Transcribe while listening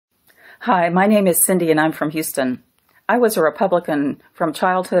Hi, my name is Cindy and I'm from Houston. I was a Republican from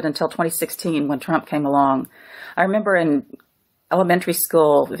childhood until 2016 when Trump came along. I remember in elementary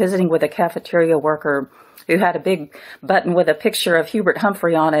school visiting with a cafeteria worker who had a big button with a picture of Hubert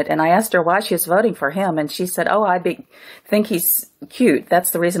Humphrey on it, and I asked her why she was voting for him, and she said, "Oh, think he's cute.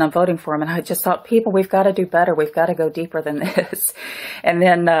 That's the reason I'm voting for him." And I just thought, people, we've got to do better. We've got to go deeper than this. And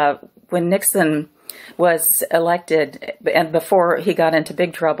then when Nixon was elected, and before he got into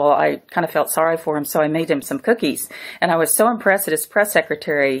big trouble, I kind of felt sorry for him, so I made him some cookies. And I was so impressed that his press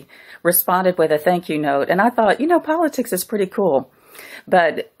secretary responded with a thank you note. And I thought, politics is pretty cool.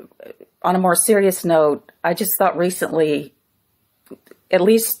 But on a more serious note, I just thought recently, at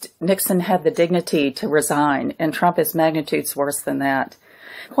least Nixon had the dignity to resign, and Trump is magnitudes worse than that.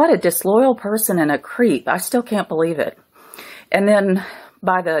 What a disloyal person and a creep. I still can't believe it. And then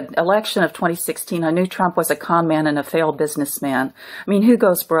by the election of 2016, I knew Trump was a con man and a failed businessman. I mean, who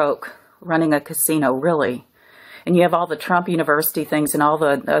goes broke running a casino, really? And you have all the Trump University things and all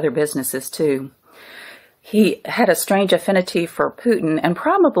the other businesses, too. He had a strange affinity for Putin and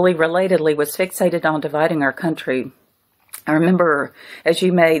probably relatedly was fixated on dividing our country. I remember, as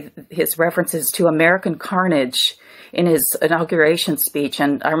you made, his references to American carnage in his inauguration speech,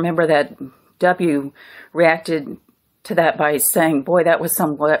 and I remember that W reacted to that by saying, "Boy, that was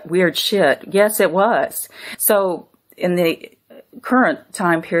some weird shit." Yes, it was. So in the current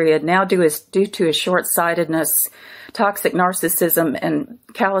time period, now due to his short-sightedness, toxic narcissism, and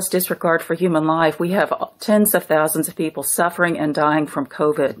callous disregard for human life, we have tens of thousands of people suffering and dying from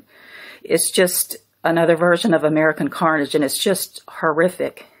COVID. It's just another version of American carnage, and it's just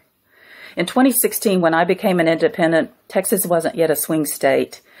horrific. In 2016, when I became an independent, Texas wasn't yet a swing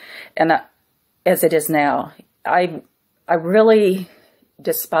state, and as it is now. I really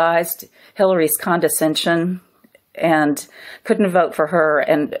despised Hillary's condescension and couldn't vote for her,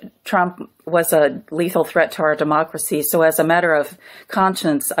 and Trump was a lethal threat to our democracy, so as a matter of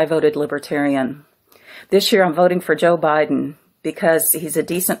conscience, I voted Libertarian. This year I'm voting for Joe Biden because he's a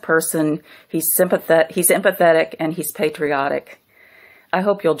decent person, he's empathetic, and he's patriotic. I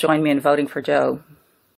hope you'll join me in voting for Joe.